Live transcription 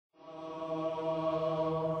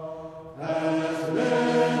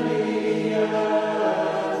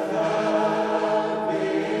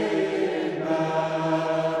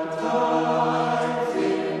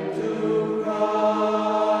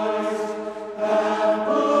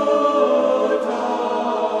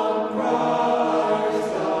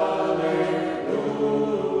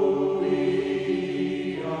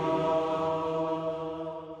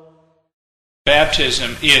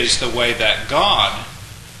baptism is the way that God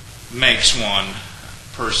makes one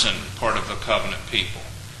person part of the covenant people,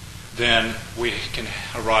 then we can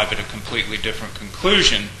arrive at a completely different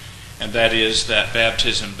conclusion, and that is that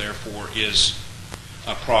baptism, therefore, is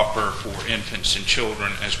proper for infants and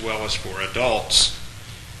children as well as for adults.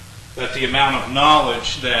 That the amount of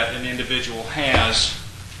knowledge that an individual has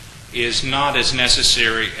is not as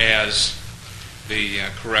necessary as the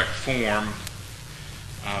correct form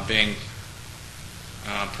being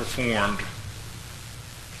performed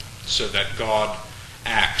so that God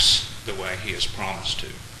acts the way He has promised to.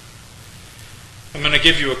 I'm going to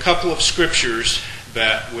give you a couple of scriptures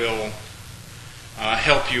that will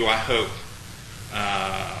help you, I hope,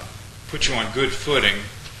 put you on good footing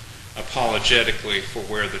apologetically for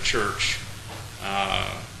where the church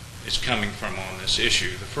is coming from on this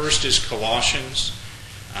issue. The first is Colossians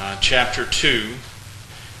chapter 2.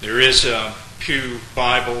 There is a Pew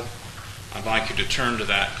Bible. I'd like you to turn to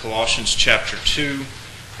that. Colossians chapter 2,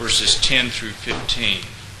 verses 10 through 15.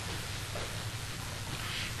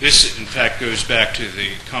 This, in fact, goes back to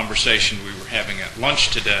the conversation we were having at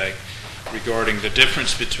lunch today regarding the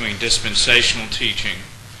difference between dispensational teaching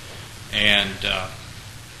and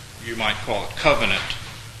you might call it covenant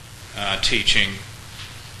teaching,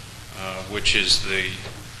 which is the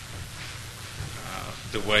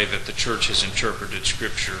way that the church has interpreted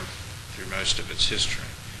Scripture through most of its history.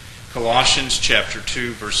 Colossians chapter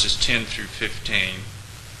 2, verses 10 through 15.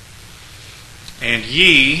 And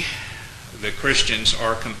ye, the Christians,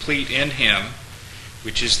 are complete in Him,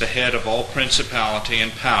 which is the head of all principality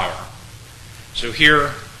and power. So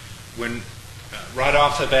here, when right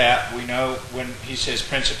off the bat, we know when he says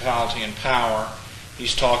principality and power,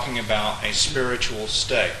 he's talking about a spiritual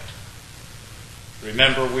state.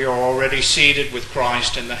 Remember, we are already seated with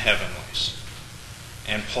Christ in the heavenlies.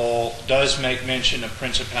 And Paul does make mention of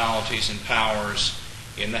principalities and powers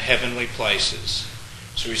in the heavenly places.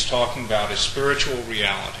 So he's talking about a spiritual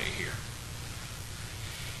reality here.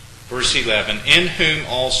 Verse 11, in whom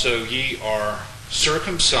also ye are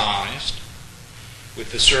circumcised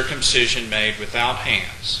with the circumcision made without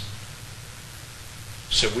hands.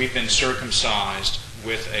 So we've been circumcised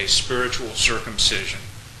with a spiritual circumcision.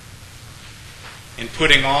 In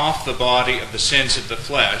putting off the body of the sins of the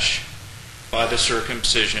flesh by the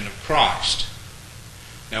circumcision of Christ.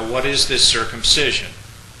 Now what is this circumcision?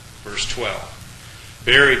 Verse 12.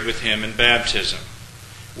 Buried with Him in baptism,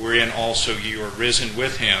 wherein also ye are risen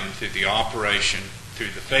with Him through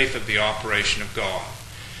the faith of the operation of God,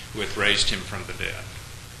 who hath raised Him from the dead.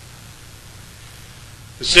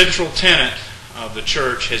 The central tenet of the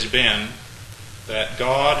church has been that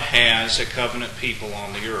God has a covenant people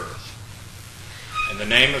on the earth. And the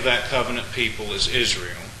name of that covenant people is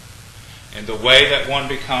Israel. And the way that one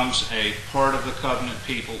becomes a part of the covenant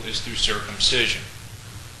people is through circumcision.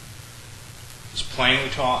 It's plainly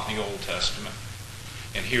taught in the Old Testament.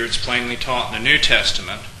 And here it's plainly taught in the New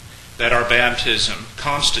Testament that our baptism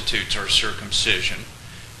constitutes our circumcision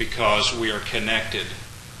because we are connected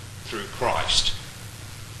through Christ.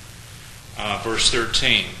 Verse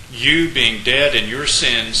 13, you being dead in your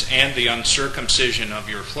sins and the uncircumcision of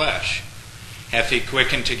your flesh, hath He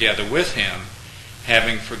quickened together with Him,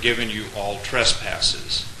 having forgiven you all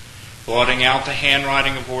trespasses, blotting out the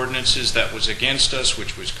handwriting of ordinances that was against us,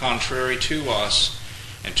 which was contrary to us,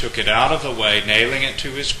 and took it out of the way, nailing it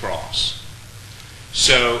to His cross.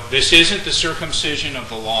 So this isn't the circumcision of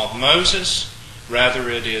the law of Moses, rather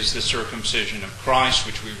it is the circumcision of Christ,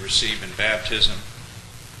 which we receive in baptism,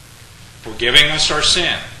 forgiving us our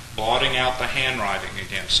sin, blotting out the handwriting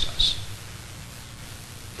against us.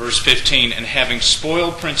 Verse 15, and having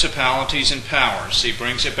spoiled principalities and powers, he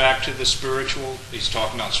brings it back to the spiritual, he's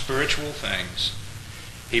talking about spiritual things.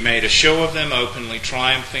 He made a show of them openly,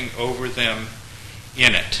 triumphing over them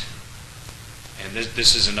in it. And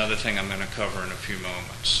this is another thing I'm going to cover in a few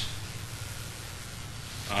moments.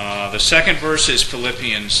 The second verse is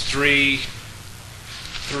Philippians 3,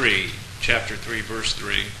 chapter 3, verse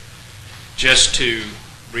 3. Just to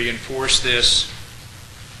reinforce this,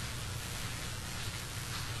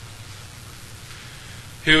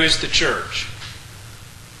 who is the church?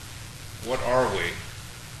 What are we?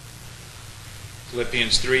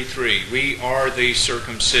 Philippians 3:3. We are the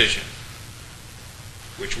circumcision,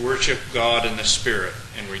 which worship God in the Spirit,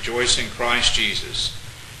 and rejoice in Christ Jesus,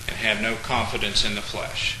 and have no confidence in the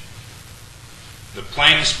flesh. The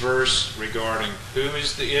plainest verse regarding who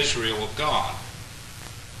is the Israel of God.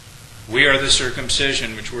 We are the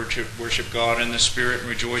circumcision, which worship God in the Spirit, and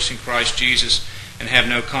rejoice in Christ Jesus, and have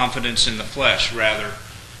no confidence in the flesh. Rather,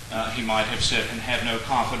 he might have said, and have no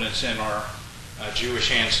confidence in our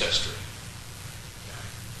Jewish ancestry.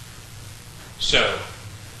 So,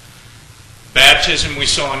 baptism we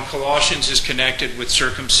saw in Colossians is connected with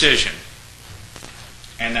circumcision,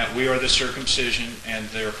 and that we are the circumcision and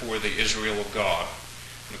therefore the Israel of God.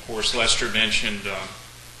 And of course, Lester mentioned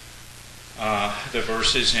the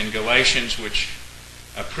verses in Galatians which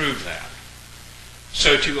prove that.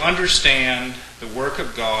 So to understand the work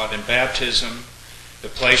of God in baptism, the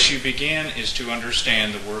place you begin is to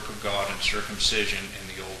understand the work of God in circumcision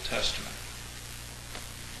in the Old Testament.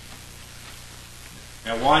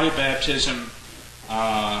 Now, why did baptism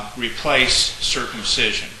replace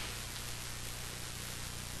circumcision?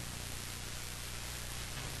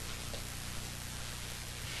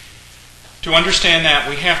 To understand that,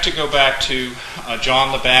 we have to go back to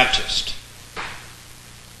John the Baptist.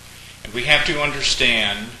 And we have to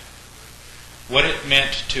understand what it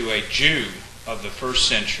meant to a Jew of the first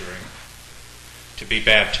century to be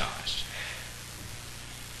baptized.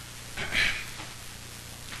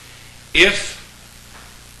 If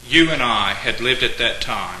you and I had lived at that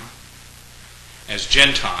time as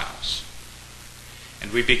Gentiles,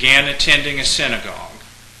 and we began attending a synagogue,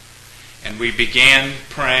 and we began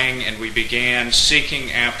praying, and we began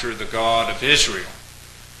seeking after the God of Israel,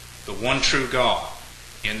 the one true God,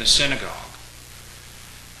 in the synagogue,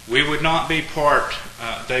 we would not be part,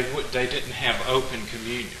 they didn't have open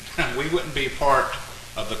communion. We wouldn't be part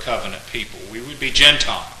of the covenant people. We would be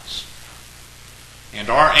Gentiles. And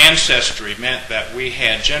our ancestry meant that we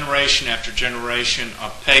had generation after generation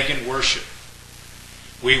of pagan worship.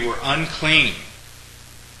 We were unclean,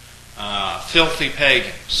 filthy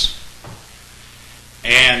pagans.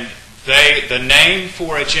 And the name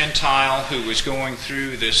for a Gentile who was going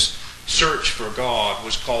through this search for God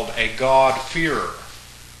was called a God-fearer.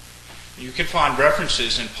 You can find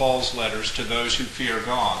references in Paul's letters to those who fear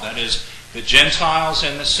God. That is, the Gentiles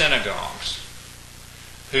in the synagogues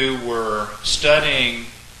who were studying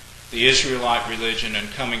the Israelite religion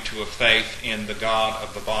and coming to a faith in the God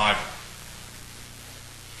of the Bible.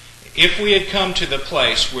 If we had come to the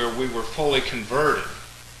place where we were fully converted,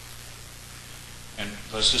 and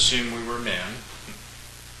let's assume we were men,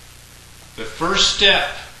 the first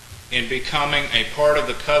step in becoming a part of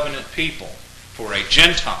the covenant people for a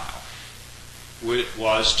Gentile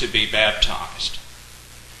was to be baptized.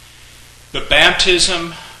 The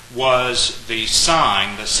baptism was the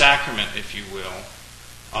sign, the sacrament, if you will,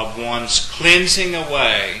 of one's cleansing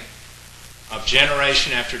away of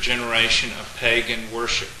generation after generation of pagan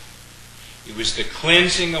worship. It was the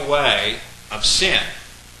cleansing away of sin.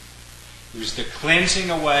 It was the cleansing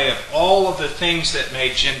away of all of the things that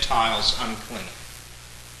made Gentiles unclean.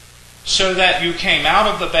 So that you came out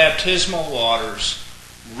of the baptismal waters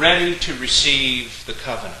ready to receive the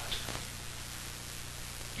covenant.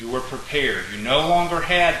 You were prepared. You no longer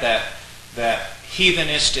had that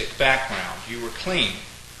heathenistic background. You were clean.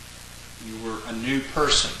 You were a new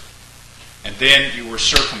person. And then you were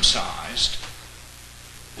circumcised,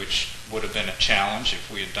 which would have been a challenge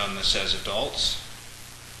if we had done this as adults.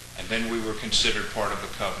 And then we were considered part of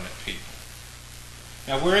the covenant people.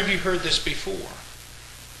 Now, where have you heard this before?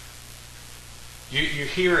 You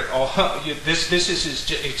hear it all. This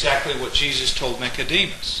is exactly what Jesus told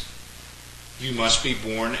Nicodemus. You must be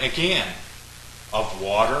born again of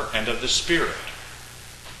water and of the Spirit.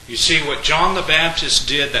 You see, what John the Baptist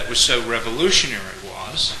did that was so revolutionary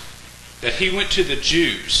was that he went to the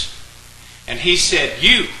Jews and he said,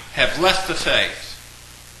 you have left the faith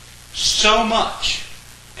so much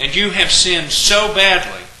and you have sinned so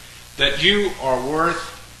badly that you are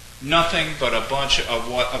worth nothing but a bunch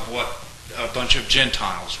of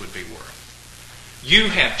Gentiles would be worth. You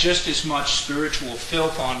have just as much spiritual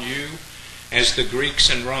filth on you as the Greeks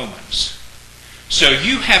and Romans. So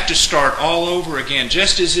you have to start all over again,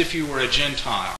 just as if you were a Gentile.